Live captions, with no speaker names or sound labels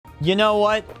You know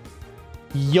what?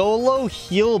 YOLO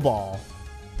heal ball.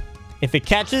 If it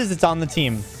catches, it's on the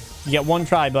team. You get one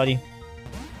try, buddy.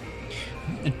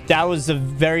 That was a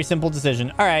very simple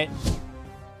decision. All right.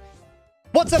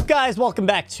 What's up, guys? Welcome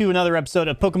back to another episode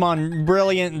of Pokemon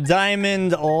Brilliant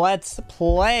Diamond. Let's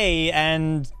play,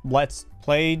 and let's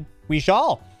play we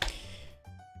shall.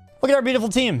 Look at our beautiful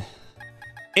team.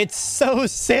 It's so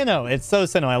Sinnoh. It's so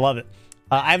Sinnoh. I love it.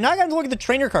 I have not gotten to look at the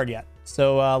trainer card yet.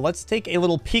 So let's take a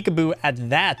little peekaboo at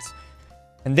that.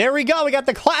 And there we go. We got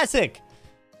the classic.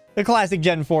 The classic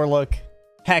Gen 4 look.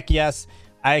 Heck yes.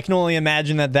 I can only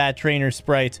imagine that that trainer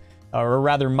sprite, or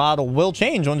rather model, will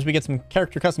change once we get some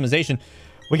character customization.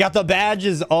 We got the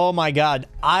badges. Oh my god.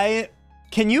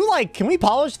 Can we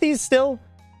polish these still?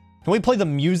 Can we play the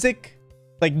music?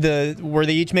 Like where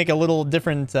they each make a little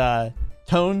different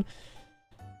tone?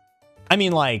 I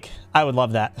mean, like, I would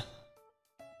love that.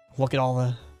 Look at all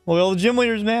the gym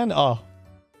leaders, man. Oh,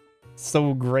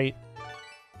 so great.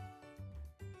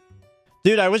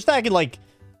 Dude, I wish that I could, like,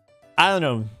 I don't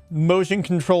know, motion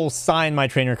control sign my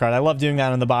trainer card. I love doing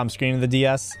that on the bottom screen of the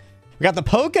DS. We got the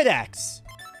Pokédex.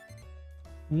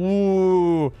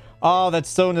 Ooh. Oh, that's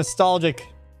so nostalgic.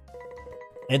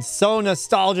 It's so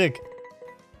nostalgic.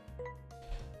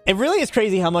 It really is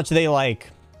crazy how much they really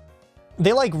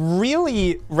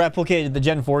replicated the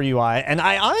Gen 4 UI, and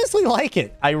I honestly like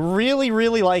it. I really,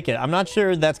 really like it. I'm not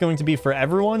sure that's going to be for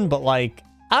everyone, but, like,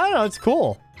 I don't know. It's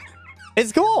cool.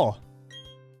 It's cool.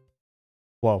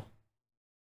 Whoa.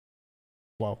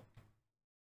 Whoa.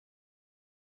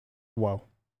 Whoa.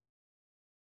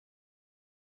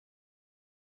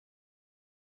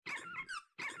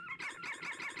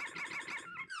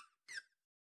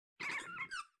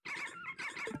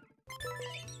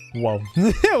 Whoa.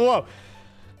 Whoa.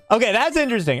 Okay, that's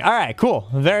interesting. All right, cool.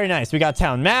 Very nice. We got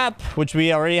town map, which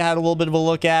we already had a little bit of a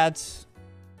look at.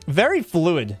 Very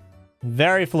fluid.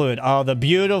 Very fluid. Oh, the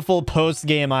beautiful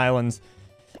post-game islands.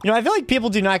 You know, I feel like people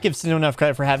do not give Sinnoh enough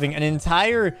credit for having an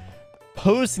entire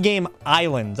post-game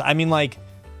island. I mean, like,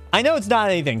 I know it's not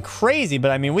anything crazy, but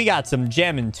I mean, we got some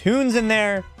jammin' tunes in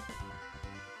there.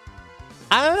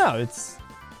 I don't know.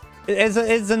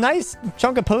 It's a nice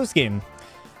chunk of post-game.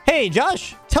 Hey,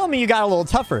 Josh, tell me you got a little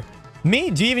tougher.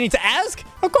 Me? Do you even need to ask?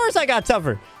 Of course I got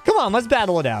tougher. Come on, let's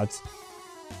battle it out.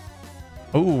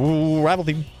 Ooh, rival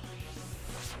team.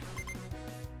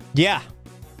 Yeah.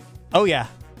 Oh, yeah.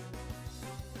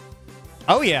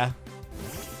 Oh, yeah.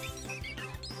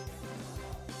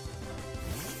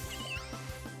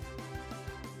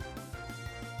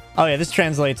 Oh, yeah, this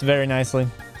translates very nicely.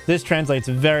 This translates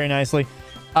very nicely.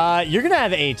 You're gonna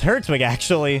have a Turtwig,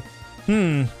 actually.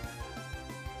 Ew.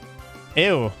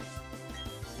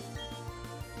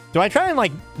 Do I try and,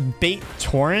 like, bait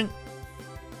Torrent?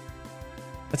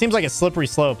 That seems like a slippery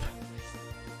slope.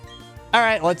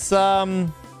 Alright, let's, yeah,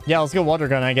 let's go Water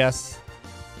Gun, I guess.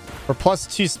 We're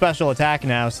 +2 special attack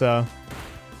now, so...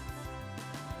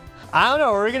 I don't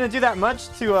know, are we gonna do that much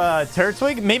to,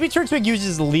 Turtwig? Maybe Turtwig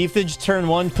uses Leafage turn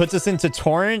 1, puts us into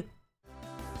Torrent?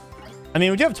 I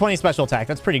mean, we do have 20 special attack.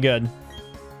 That's pretty good.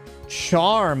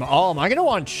 Charm. Oh, am I gonna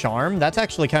want Charm? That's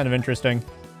actually kind of interesting.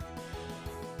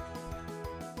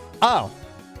 Oh.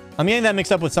 I'm getting that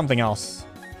mixed up with something else.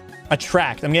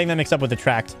 Attract. I'm getting that mixed up with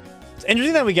Attract. It's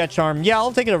interesting that we get Charm. Yeah,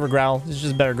 I'll take it over Growl. It's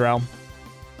just better Growl.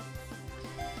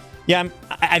 Yeah,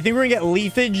 I think we're gonna get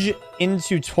Leafage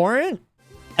into Torrent.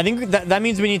 I think that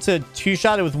means we need to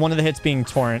two-shot it with one of the hits being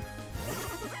Torrent.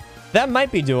 That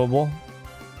might be doable.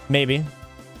 Maybe.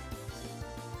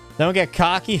 Don't get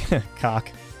cocky.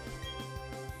 Cock.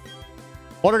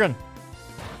 Water Gun.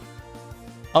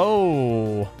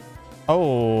 Oh.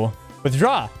 Oh.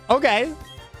 Withdraw. Okay.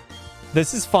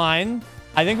 This is fine.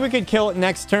 I think we could kill it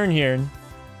next turn here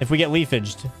if we get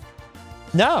Leafaged.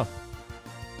 No.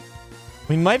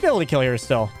 We might be able to kill here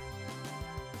still.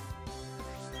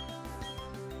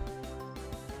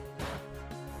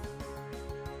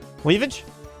 Leafage?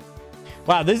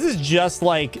 Wow, this is just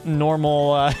like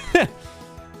normal, this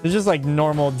is just like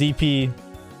normal DPPT.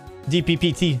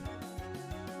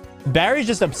 Barry's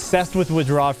just obsessed with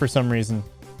withdraw for some reason.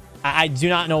 I do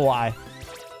not know why.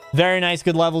 Very nice.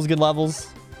 Good levels. Good levels.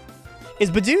 Is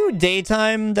Badoo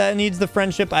daytime that needs the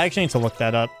friendship? I actually need to look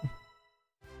that up.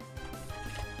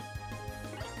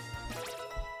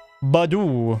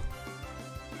 Badoo.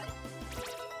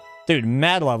 Dude,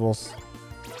 mad levels.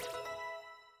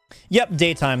 Yep,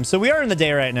 daytime. So we are in the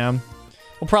day right now.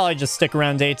 We'll probably just stick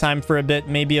around daytime for a bit.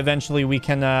 Maybe eventually we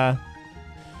can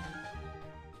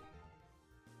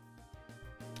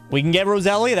get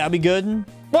Roselia. That'd be good.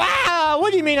 Wow!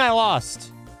 What do you mean I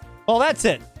lost? Well, that's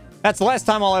it. That's the last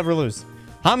time I'll ever lose.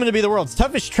 I'm going to be the world's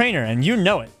toughest trainer, and you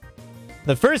know it.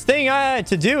 The first thing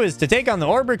to do is to take on the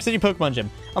Orbrick City Pokemon Gym.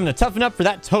 I'm going to toughen up for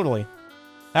that totally.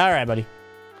 All right, buddy.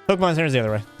 Pokemon Center's the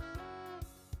other way.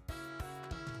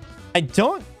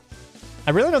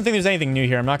 I really don't think there's anything new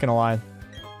here. I'm not going to lie.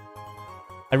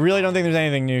 I really don't think there's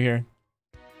anything new here.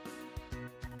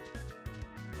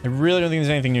 I really don't think there's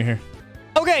anything new here.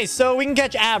 Okay, so we can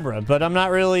catch Abra, but I'm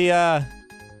not really, I'm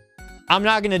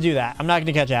not going to do that. I'm not going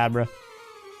to catch Abra.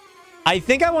 I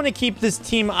think I want to keep this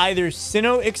team either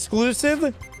Sinnoh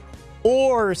exclusive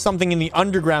or something in the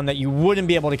underground that you wouldn't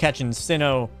be able to catch in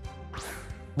Sinnoh,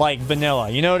 like vanilla.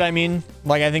 You know what I mean?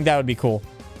 Like, I think that would be cool.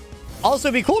 Also,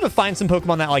 it'd be cool to find some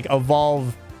Pokemon that, like,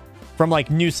 evolve from, like,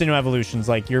 new Sinnoh evolutions,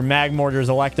 like your Magmortars,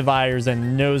 Electivires,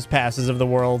 and Nose Passes of the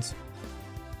world.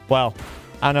 Well,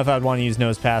 I don't know if I'd want to use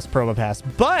Nose Pass, Probopass,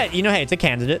 but, you know, hey, it's a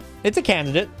candidate. It's a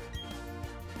candidate.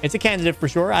 It's a candidate for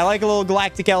sure. I like a little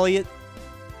Galactic Elliot.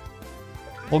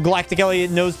 Little Galactic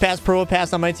Elliot Nose Pass,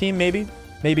 Probopass on my team, maybe.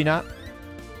 Maybe not.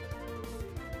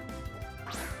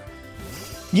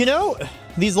 You know,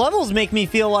 these levels make me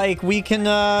feel like we can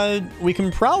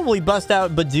probably bust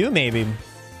out Badoo, maybe.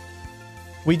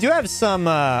 We do have some,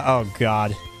 oh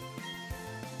god.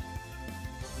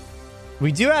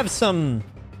 We do have some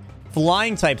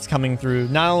flying types coming through.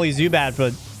 Not only Zubat,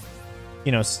 but,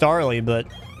 you know, Starly, but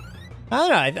I don't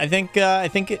know. I think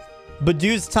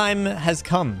Badoo's time has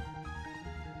come.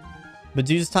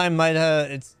 Badoo's time might,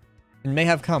 it may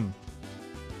have come.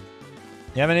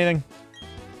 You have anything?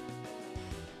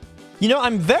 You know,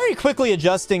 I'm very quickly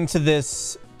adjusting to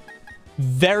this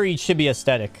very chibi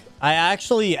aesthetic. I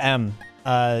actually am.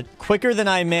 Quicker than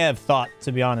I may have thought,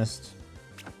 to be honest.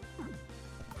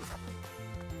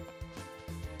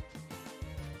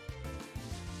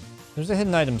 There's a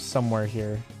hidden item somewhere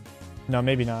here. No,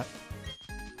 maybe not.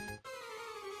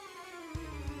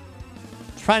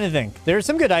 Trying to think. There are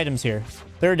some good items here.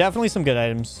 There are definitely some good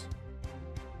items.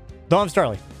 Don't have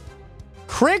Starly.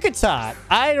 Kricketot!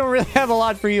 I don't really have a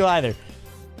lot for you either.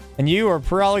 And you are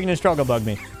probably going to struggle bug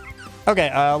me.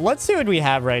 Okay, let's see what we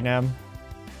have right now.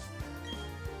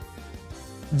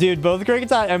 Dude, both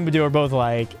Kricketot and Badoo are both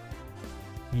like...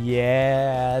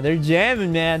 Yeah, they're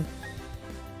jamming, man.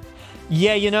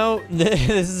 Yeah, you know,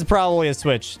 this is probably a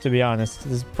switch, to be honest.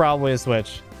 This is probably a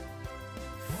switch.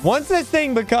 Once this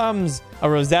thing becomes a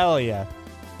Roselia,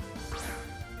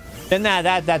 then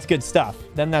that's good stuff.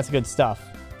 Then that's good stuff.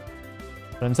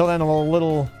 But until then, a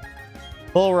little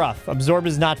rough. Absorb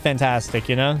is not fantastic,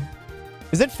 you know?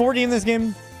 Is it 40 in this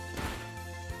game?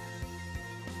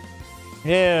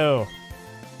 Ew.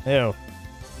 Ew.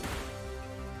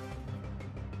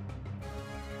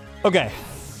 Okay.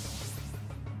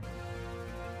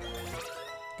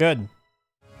 Good.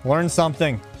 Learn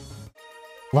something.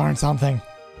 Learn something.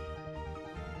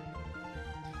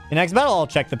 In next battle, I'll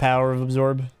check the power of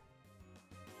Absorb.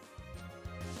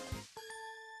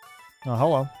 Oh,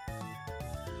 hello.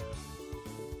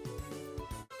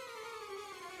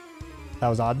 That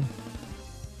was odd.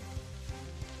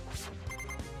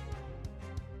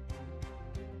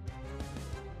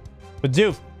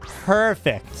 Badoo,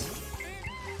 perfect.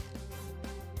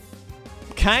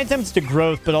 Kind of tempts to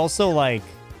growth, but also like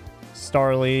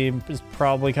Starly is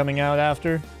probably coming out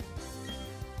after.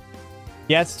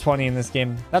 Yeah, it's 20 in this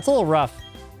game. That's a little rough.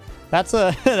 That's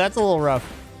a little rough.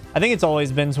 I think it's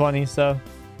always been 20, so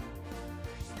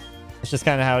it's just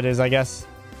kind of how it is, I guess.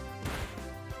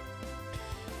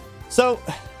 So,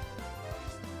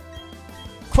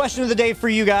 question of the day for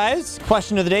you guys.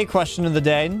 Question of the day, question of the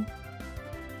day.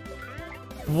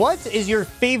 What is your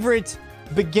favorite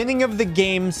beginning of the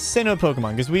game Sinnoh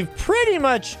Pokemon? Because we've pretty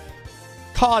much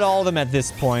caught all of them at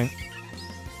this point.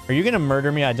 Are you going to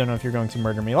murder me? I don't know if you're going to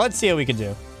murder me. Let's see what we can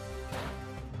do.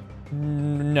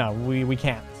 No, we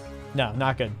can't. No,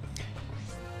 not good.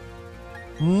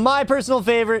 My personal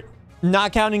favorite,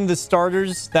 not counting the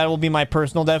starters, that will be my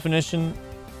personal definition.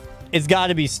 It's got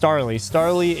to be Starly.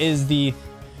 Starly is the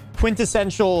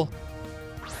quintessential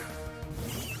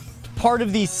part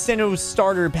of the Sinnoh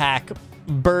starter pack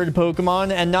bird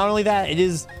Pokemon. And not only that, it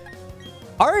is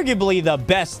arguably the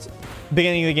best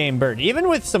beginning of the game bird. Even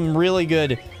with some really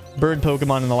good bird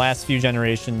Pokemon in the last few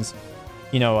generations.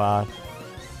 You know,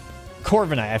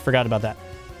 Corviknight. I forgot about that.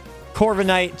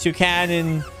 Corviknight,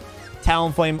 Toucanon,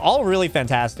 Talonflame, all really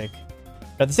fantastic.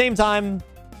 But at the same time,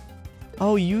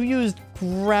 oh, you used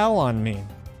Growl on me.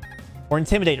 Or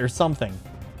Intimidate or something.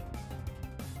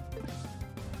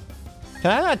 Can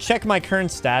I not check my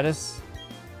current status?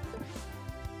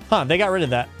 Huh, they got rid of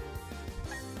that.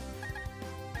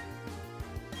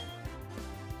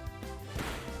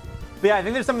 But yeah, I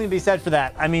think there's something to be said for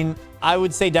that. I mean, I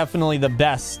would say definitely the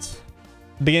best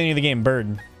beginning of the game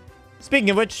bird. Speaking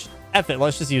of which, F it.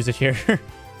 Let's just use it here.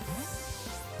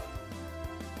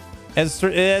 It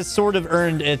has sort of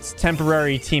earned its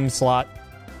temporary team slot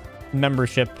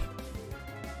membership.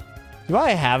 Do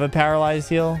I have a paralyzed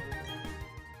heal?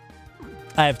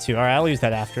 I have 2. All right, I'll use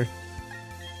that after.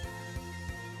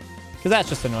 Because that's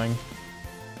just annoying.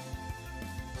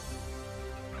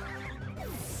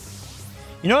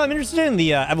 You know what? I'm interested in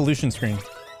the evolution screen.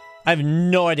 I have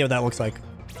no idea what that looks like.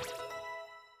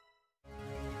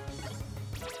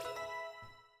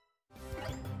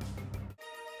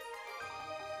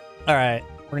 All right,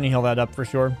 we're going to heal that up for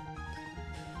sure.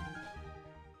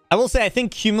 I will say, I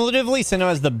think cumulatively, Sinnoh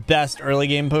has the best early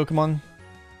game Pokemon.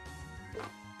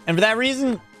 And for that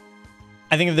reason,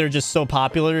 I think if they're just so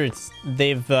popular,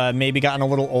 they've maybe gotten a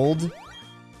little old.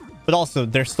 But also,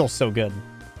 they're still so good.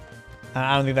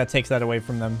 I don't think that takes that away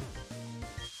from them.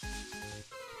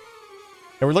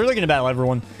 Yeah, we're literally going to battle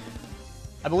everyone.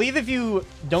 I believe if you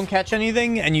don't catch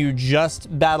anything and you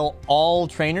just battle all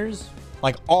trainers,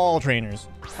 like all trainers,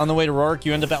 on the way to Rourke,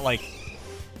 you end up at like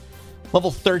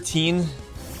level 13,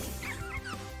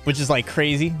 which is like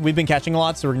crazy. We've been catching a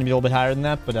lot, so we're gonna be a little bit higher than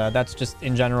that, but that's just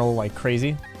in general like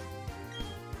crazy.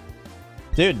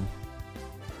 Dude,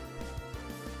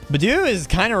 Badoo is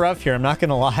kind of rough here, I'm not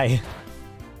gonna lie.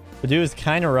 Badoo is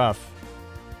kind of rough.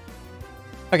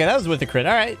 Okay, that was with the crit.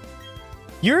 All right,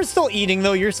 you're still eating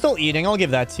though. You're still eating. I'll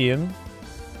give that to you.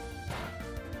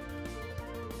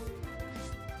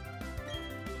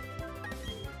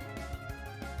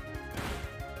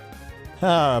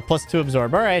 +2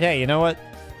 absorb. All right, hey, you know what?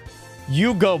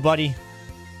 You go, buddy.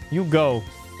 You go.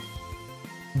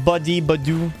 Buddy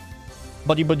Badoo.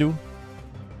 Buddy Badoo.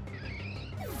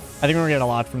 I think we're gonna get a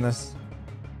lot from this.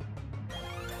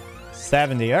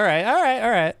 70. All right, all right,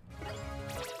 all right.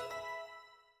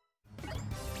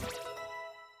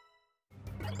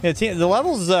 Yeah, the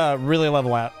levels really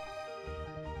level out.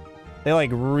 They like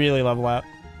really level out.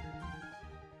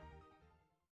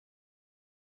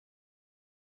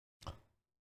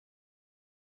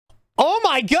 Oh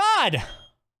my god!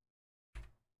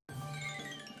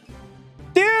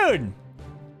 Dude!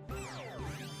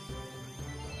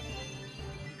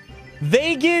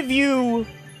 They give you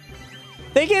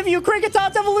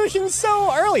Kricketot evolution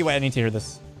so early. Wait, I need to hear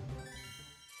this.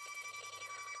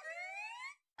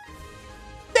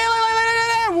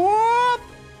 Whoop!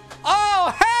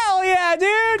 Oh, hell yeah,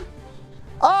 dude!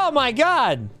 Oh my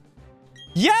god!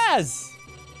 Yes!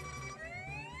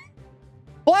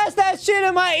 Blast that shit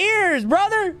in my ears,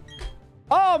 brother!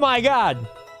 Oh my god.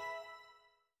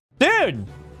 Dude!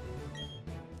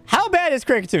 How bad is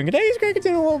Kricketune? Can I use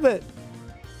Kricketune a little bit?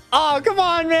 Oh, come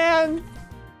on, man!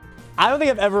 I don't think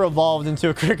I've ever evolved into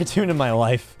a Kricketune in my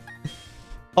life.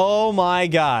 Oh my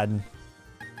god.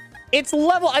 It's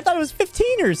level... I thought it was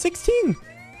 15 or 16.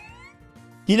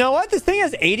 You know what? This thing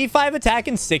has 85 attack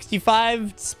and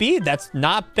 65 speed. That's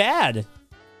not bad.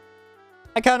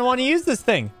 I kind of want to use this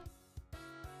thing.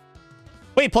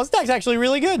 Wait, plus attack's actually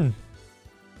really good. And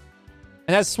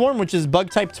has Swarm, which is bug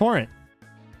type torrent.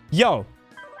 Yo.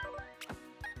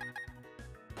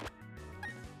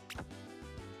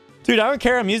 Dude, I don't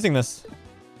care. I'm using this.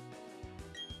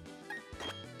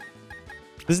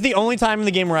 This is the only time in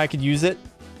the game where I could use it.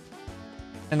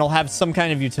 And it'll have some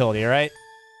kind of utility, all right?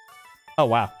 Oh,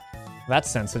 wow. That's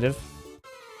sensitive.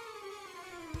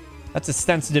 That's a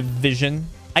sensitive vision.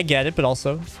 I get it, but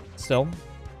also, still.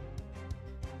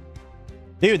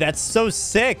 Dude, that's so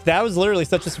sick. That was literally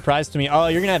such a surprise to me. Oh,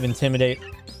 you're gonna have Intimidate.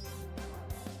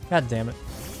 God damn it.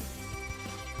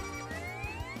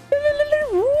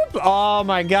 Oh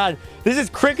my god. This is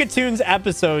Kricketoon's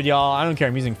episode, y'all. I don't care.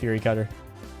 I'm using Fury Cutter.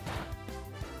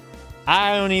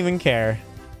 I don't even care.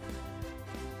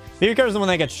 Fury Cutter's the one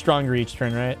that gets stronger each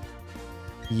turn, right?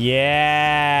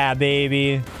 Yeah,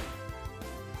 baby.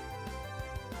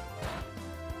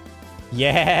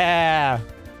 Yeah.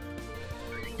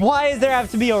 Why does there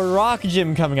have to be a rock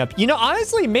gym coming up? You know,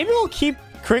 honestly, maybe we'll keep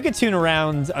Kricketune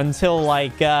around until,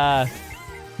 like,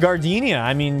 Gardenia.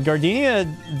 I mean, Gardenia,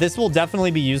 this will definitely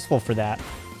be useful for that.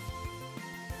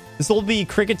 This will be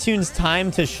Kricketoon's time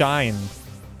to shine.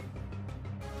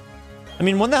 I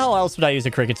mean, when the hell else would I use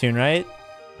a Kricketune, right?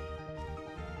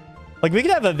 Like, we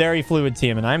could have a very fluid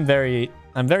team, and I'm very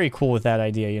cool with that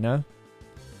idea, you know?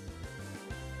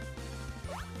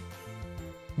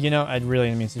 You know, I really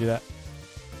didn't mean to do that.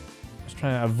 Just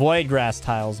trying to avoid grass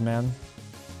tiles, man.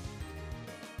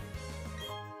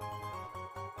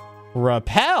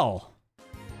 Repel.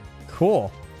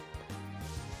 Cool.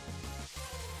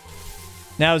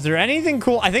 Now, is there anything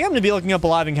cool? I think I'm going to be looking up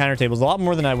live encounter tables a lot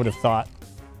more than I would have thought.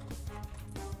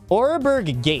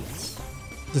 Oreburgh Gate.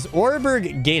 Does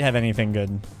Oreburgh Gate have anything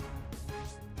good?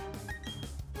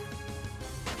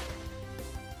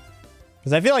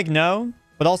 Because I feel like no,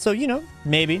 but also, you know,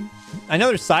 maybe. I know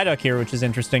there's Psyduck here, which is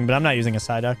interesting, but I'm not using a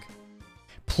Psyduck.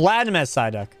 Platinum as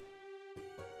Psyduck.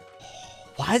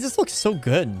 Why does this look so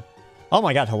good? Oh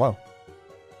my god, hello.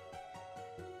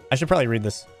 I should probably read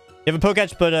this. You have a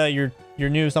Poketch, but you're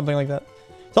new, something like that.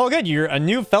 It's all good. You're a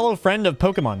new fellow friend of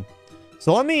Pokemon.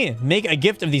 So let me make a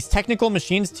gift of these technical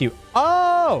machines to you.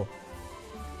 Oh!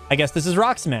 I guess this is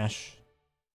Rock Smash.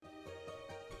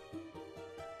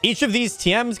 Each of these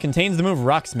TMs contains the move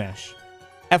Rock Smash.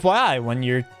 FYI, when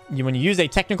you use a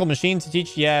technical machine to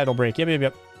teach, yeah, it'll break.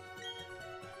 Yep.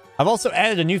 I've also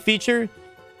added a new feature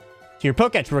to your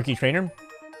Poketch Rookie Trainer.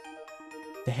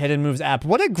 The Hidden Moves app.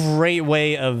 What a great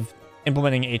way of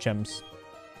implementing HMs.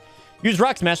 Use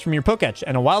Rock Smash from your Poketch,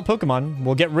 and a wild Pokemon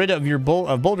will get rid of your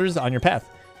boulders on your path.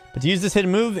 But to use this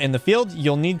hidden move in the field,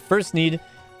 you'll first need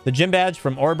the gym badge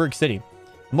from Oreburgh City.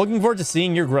 I'm looking forward to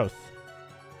seeing your growth.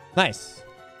 Nice.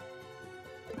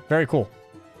 Very cool.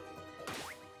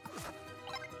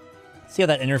 Let's see how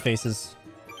that interfaces.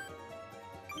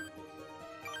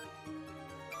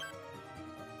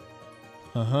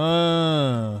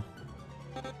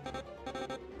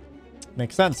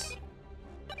 Makes sense.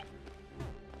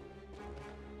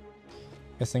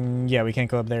 Guessing, yeah, we can't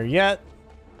go up there yet.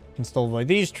 Can still avoid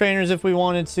these trainers if we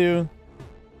wanted to.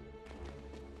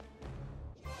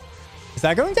 Is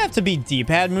that going to have to be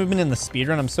D-pad movement in the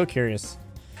speedrun? I'm so curious.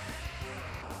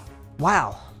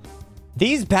 Wow.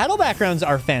 These battle backgrounds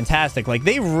are fantastic. Like,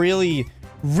 they really,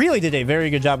 really did a very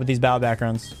good job with these battle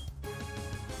backgrounds.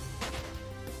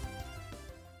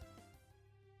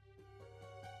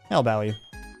 I'll battle you.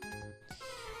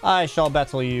 I shall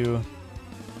battle you.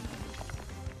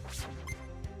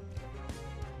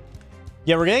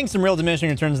 Yeah, we're getting some real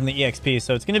diminishing returns in the EXP,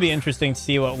 so it's going to be interesting to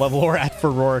see what level we're at for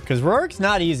Roark, because Roark's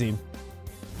not easy.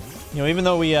 You know, even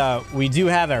though we do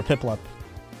have our Piplup.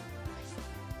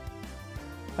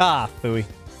 Ah, phooey.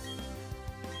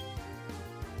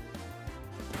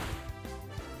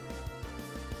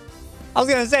 I was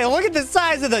going to say, look at the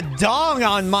size of the dong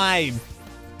on my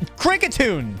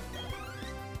Kricketune.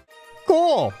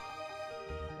 Cool.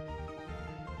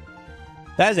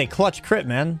 That is a clutch crit,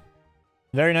 man.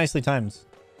 Very nicely timed.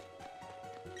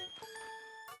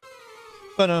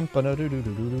 We're going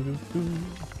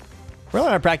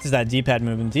to practice that D-pad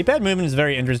movement. D-pad movement is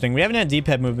very interesting. We haven't had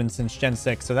D-pad movement since Gen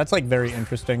 6, so that's like very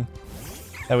interesting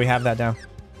that we have that now.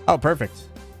 Oh, perfect.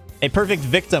 A perfect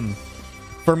victim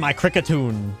for my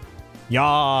Kricketune.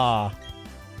 Yeah.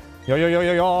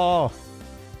 Yo.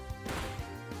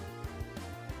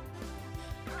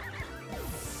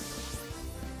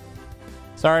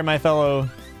 Sorry, my fellow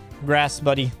grass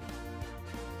buddy.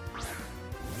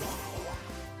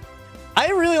 I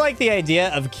really like the idea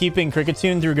of keeping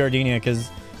Kricketune through Gardenia, because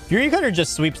Fury Cutter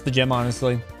just sweeps the gym,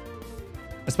 honestly.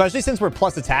 Especially since we're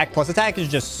plus attack. Plus attack is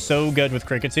just so good with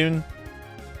Kricketune.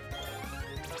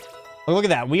 Oh, look at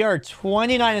that. We are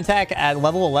 29 attack at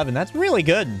level 11. That's really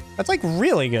good. That's like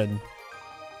really good.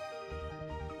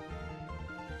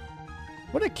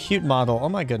 What a cute model. Oh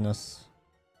my goodness.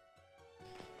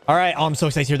 All right. Oh, I'm so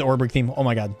excited to hear the Oreburgh theme. Oh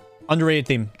my god. Underrated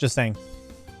theme. Just saying.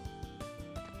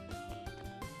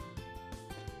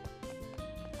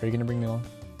 Are you going to bring me along?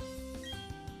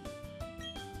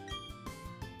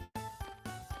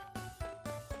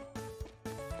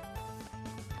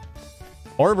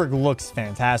 Oreburgh looks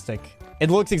fantastic.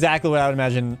 It looks exactly what I would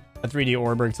imagine a 3D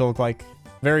Oreburgh to look like.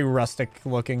 Very rustic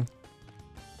looking.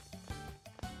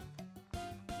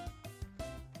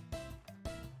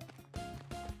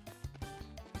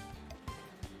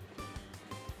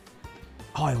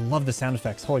 Oh, I love the sound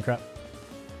effects. Holy crap.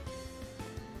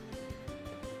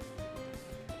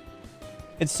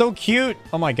 It's so cute.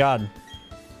 Oh my god.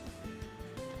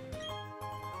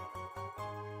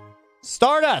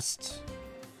 Stardust.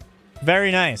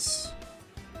 Very nice.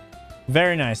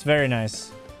 Very nice. Very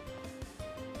nice.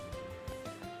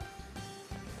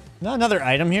 Not another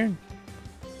item here?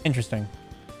 Interesting.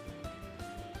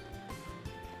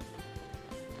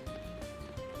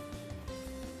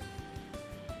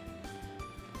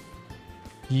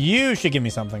 You should give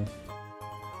me something.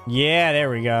 Yeah,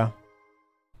 there we go.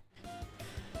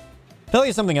 Tell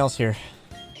you something else here.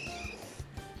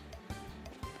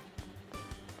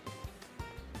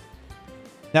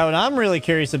 Now, what I'm really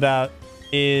curious about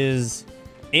is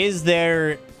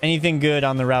there anything good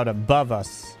on the route above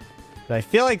us? But I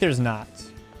feel like there's not.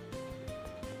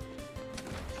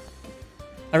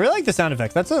 I really like the sound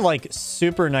effects. That's a, like,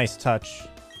 super nice touch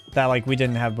that, like, we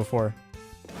didn't have before.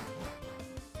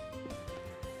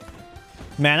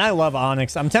 Man, I love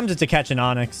Onyx. I'm tempted to catch an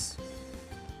Onyx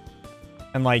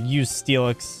and, like, use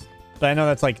Steelix. But I know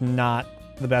that's, like, not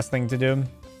the best thing to do.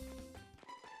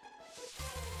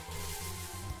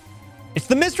 It's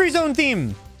the Mystery Zone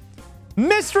theme.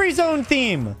 Mystery Zone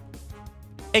theme.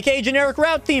 AKA generic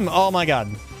route theme. Oh my god.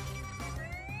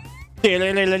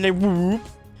 Alright,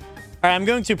 I'm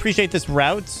going to appreciate this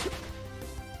route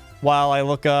while I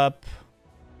look up.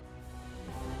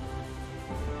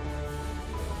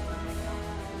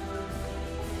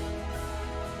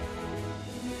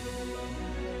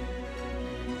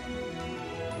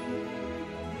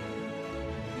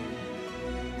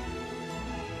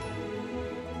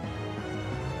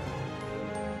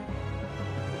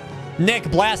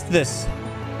 Nick, blast this.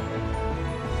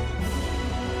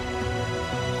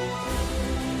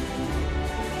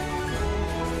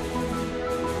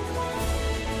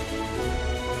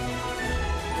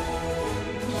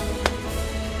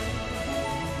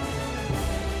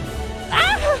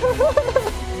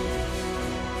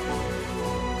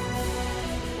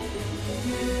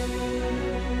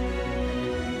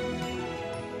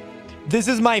 This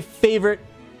is my favorite.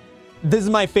 This is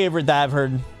my favorite that I've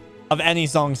heard of any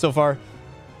song so far.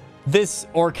 This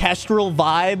orchestral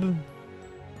vibe,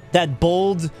 that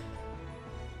bold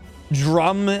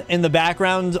drum in the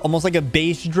background, almost like a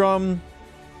bass drum.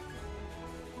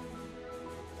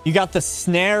 You got the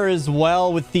snare as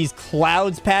well with these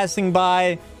clouds passing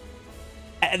by.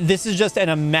 This is just an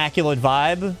immaculate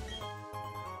vibe.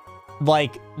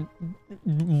 Like,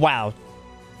 wow.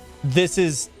 This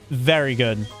is very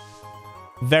good.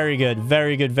 Very good,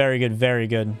 very good, very good, very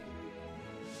good.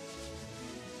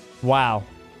 Wow.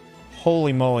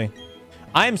 Holy moly.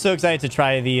 I am so excited to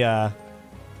try the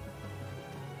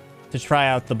to try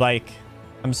out the bike.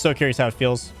 I'm so curious how it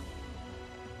feels.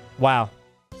 Wow.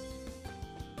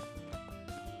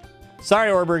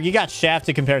 Sorry, Orberg, you got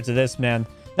shafted compared to this, man.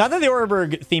 Not that the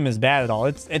Orberg theme is bad at all.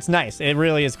 It's nice. It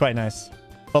really is quite nice.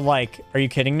 But like, are you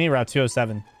kidding me? Route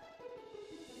 207.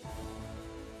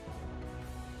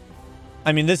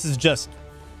 I mean, this is just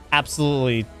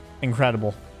absolutely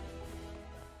incredible.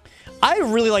 I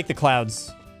really like the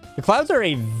clouds. The clouds are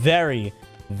a very,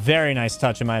 very nice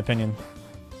touch, in my opinion.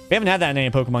 We haven't had that in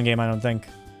any Pokemon game, I don't think.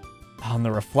 Oh, and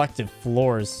the reflective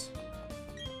floors.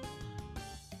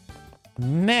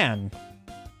 Man.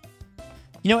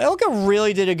 You know, Ilka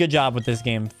really did a good job with this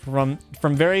game. From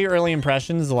very early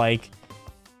impressions, like,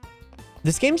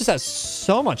 this game just has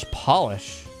so much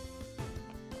polish.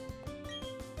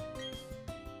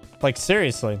 Like,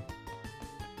 seriously.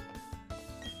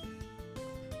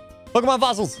 Pokemon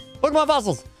fossils! Pokemon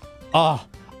fossils! Oh,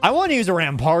 I want to use a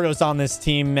Rampardos on this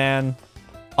team, man.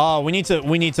 Oh, we need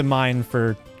to mine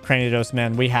for Cranidos,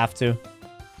 man. We have to.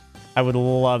 I would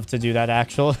love to do that,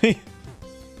 actually.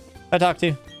 I talked to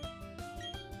you.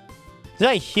 Did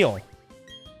I heal?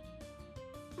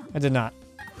 I did not.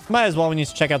 Might as well. We need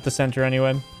to check out the center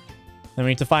anyway. Then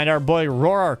we need to find our boy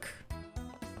Roark.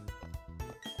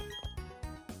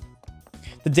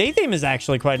 The day theme is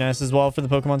actually quite nice as well for the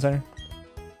Pokemon Center.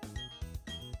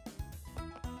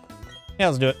 Yeah,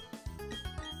 let's do it.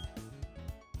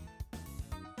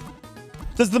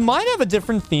 Does the mine have a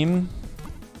different theme?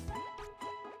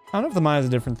 I don't know if the mine has a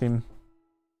different theme.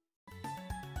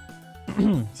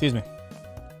 Excuse me.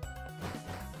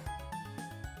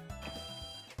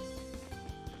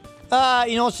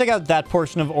 You know, let's check out that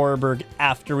portion of Oreburgh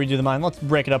after we do the mine. Let's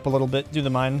break it up a little bit. Do the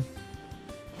mine.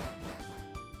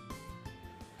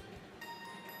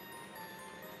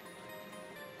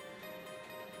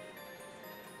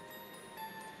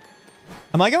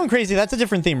 Am I going crazy? That's a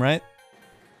different theme, right?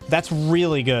 That's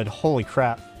really good. Holy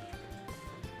crap.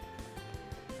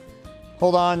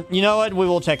 Hold on. You know what? We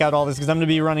will check out all this because I'm going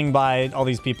to be running by all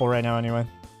these people right now anyway.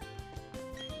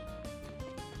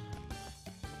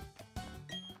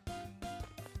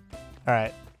 All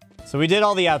right. So we did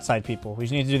all the outside people. We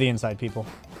just need to do the inside people.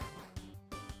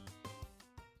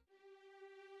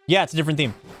 Yeah, it's a different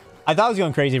theme. I thought I was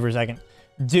going crazy for a second.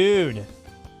 Dude.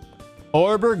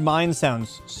 Oreburgh Mine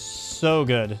sounds so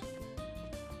good.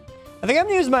 I think I'm going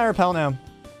to use my repel now.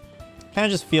 Kind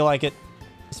of just feel like it.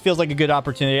 This feels like a good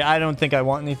opportunity. I don't think I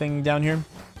want anything down here.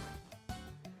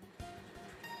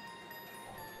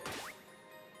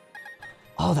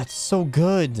 Oh, that's so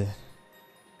good.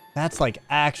 That's like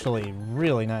actually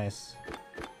really nice.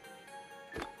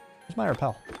 Where's my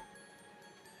repel?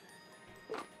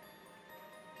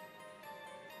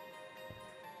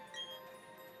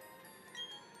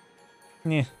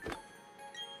 Yeah.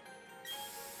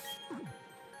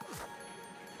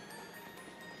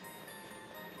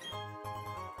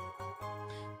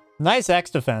 Nice X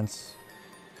defense.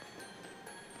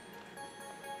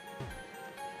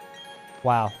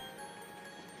 Wow.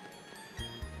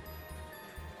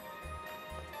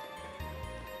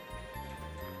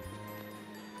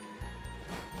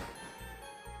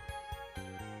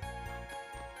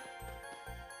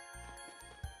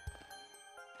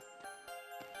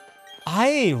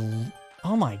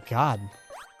 Oh my god.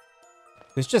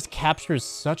 This just captures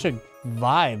such a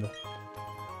vibe.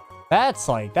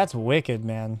 That's wicked,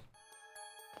 man.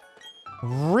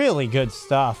 Really good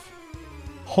stuff.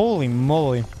 Holy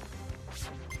moly.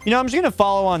 You know, I'm just gonna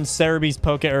follow on Cerebee's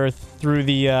Poke Earth through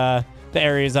the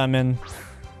areas I'm in.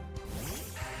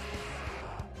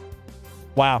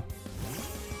 Wow.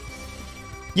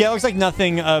 Yeah, it looks like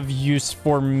nothing of use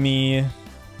for me.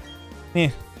 Eh.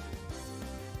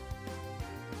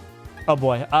 Oh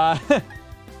boy.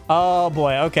 Oh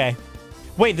boy, okay.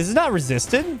 Wait, this is not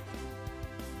resisted?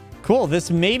 Cool,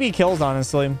 this maybe kills,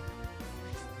 honestly.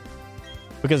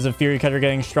 Because of Fury Cutter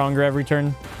getting stronger every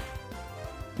turn.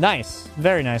 Nice.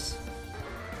 Very nice.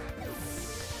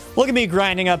 Look at me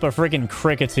grinding up a freaking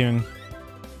Kricketune.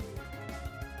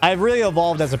 I've really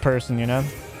evolved as a person, you know?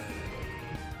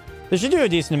 This should do a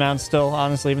decent amount still,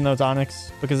 honestly, even though it's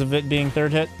Onyx, because of it being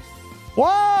third hit.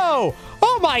 Whoa!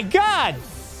 Oh my god!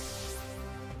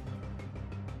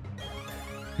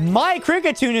 My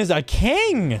Kricketune is a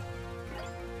king!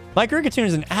 My Kricketune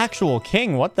is an actual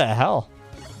king. What the hell?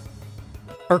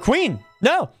 Or queen.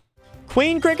 No.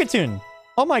 Queen Kricketune.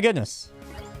 Oh my goodness.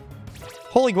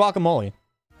 Holy guacamole.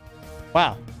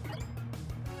 Wow.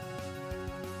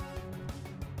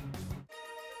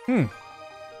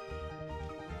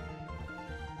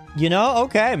 You know,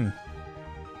 okay.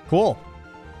 Cool.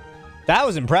 That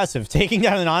was impressive. Taking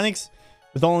down an Onyx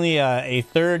with only a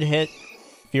third hit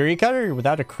Fury Cutter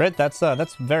without a crit. That's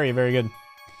very, very good.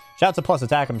 Shout out to plus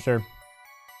attack, I'm sure.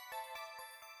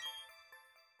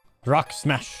 Rock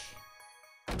Smash.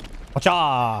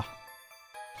 Wacha!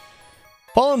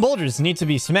 Fallen boulders need to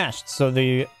be smashed so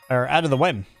they are out of the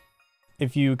way.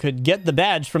 If you could get the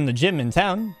badge from the gym in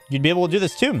town, you'd be able to do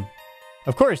this too.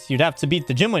 Of course, you'd have to beat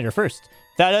the gym leader first.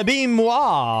 That'd be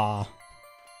moi!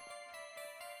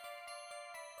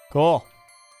 Cool.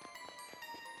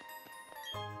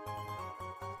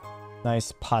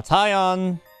 Nice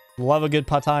Patayon. Love a good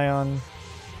Patayon.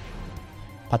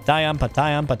 Patayon,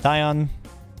 Patayon, Patayon.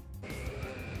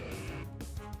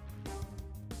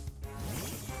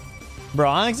 Bro,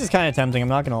 Onyx is kind of tempting, I'm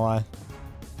not gonna lie.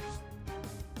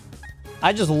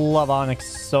 I just love Onyx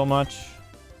so much.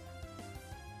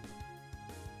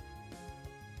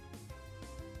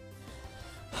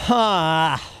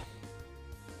 Huh.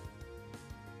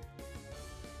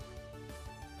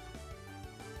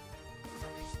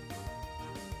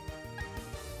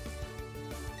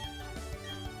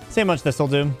 See how much this will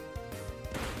do.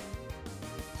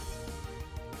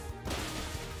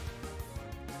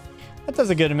 That does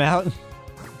a good amount.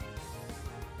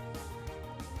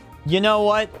 You know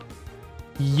what?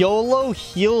 YOLO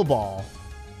Heal Ball.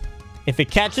 If it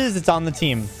catches, it's on the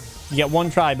team. You get one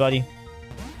try, buddy.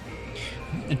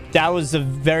 That was a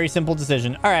very simple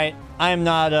decision. All right. I'm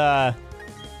not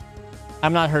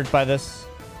hurt by this.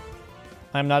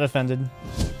 I'm not offended.